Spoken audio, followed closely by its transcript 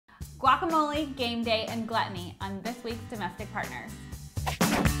guacamole, game day, and gluttony on this week's Domestic Partners.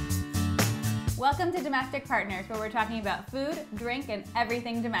 Welcome to Domestic Partners, where we're talking about food, drink, and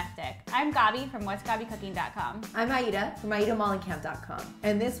everything domestic. I'm Gabi from what'sgabicooking.com. I'm Aida from AidaMollenkamp.com.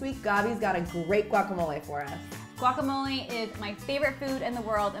 And this week, Gabi's got a great guacamole for us. Guacamole is my favorite food in the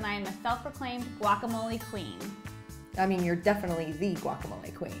world, and I am a self-proclaimed guacamole queen. I mean, you're definitely the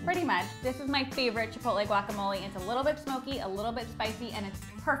guacamole queen. Pretty much. This is my favorite Chipotle guacamole. It's a little bit smoky, a little bit spicy, and it's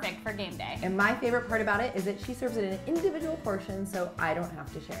perfect for game day. And my favorite part about it is that she serves it in individual portions, so I don't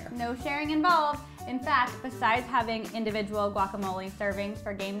have to share. No sharing involved. In fact, besides having individual guacamole servings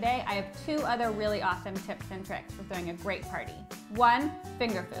for game day, I have two other really awesome tips and tricks for throwing a great party. One,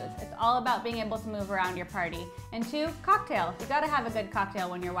 finger foods. It's all about being able to move around your party. And two, cocktails. You gotta have a good cocktail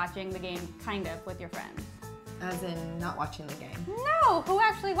when you're watching the game, kind of, with your friends. As in not watching the game. No, who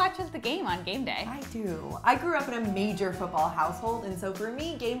actually watches the game on game day? I do. I grew up in a major football household, and so for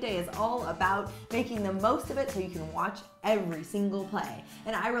me, game day is all about making the most of it so you can watch every single play.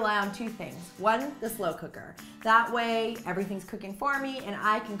 And I rely on two things. One, the slow cooker. That way, everything's cooking for me, and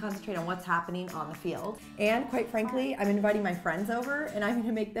I can concentrate on what's happening on the field. And quite frankly, I'm inviting my friends over, and I'm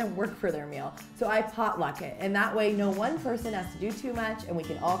gonna make them work for their meal. So I potluck it, and that way no one person has to do too much, and we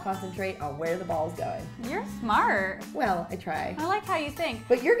can all concentrate on where the ball's going. You're smart. Well, I try. I like how you think.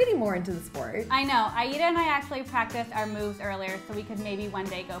 But you're getting more into the sport. I know. Aida and I actually practiced our moves earlier so we could maybe one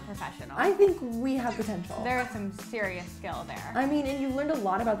day go professional. I think we have potential. There is some serious skill there. I mean, and you learned a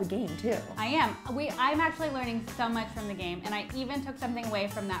lot about the game too. I am. I'm actually learning so much from the game, and I even took something away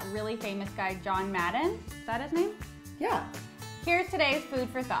from that really famous guy, John Madden. Is that his name? Yeah. Here's today's food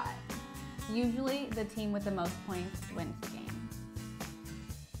for thought. Usually, the team with the most points wins the game.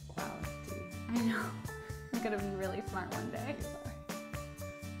 Wow, geez. I know. I'm gonna be really smart one day.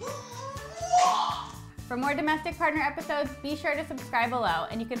 For more Domestic Partner episodes, be sure to subscribe below,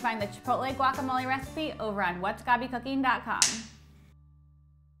 and you can find the Chipotle guacamole recipe over on what'sgabicooking.com.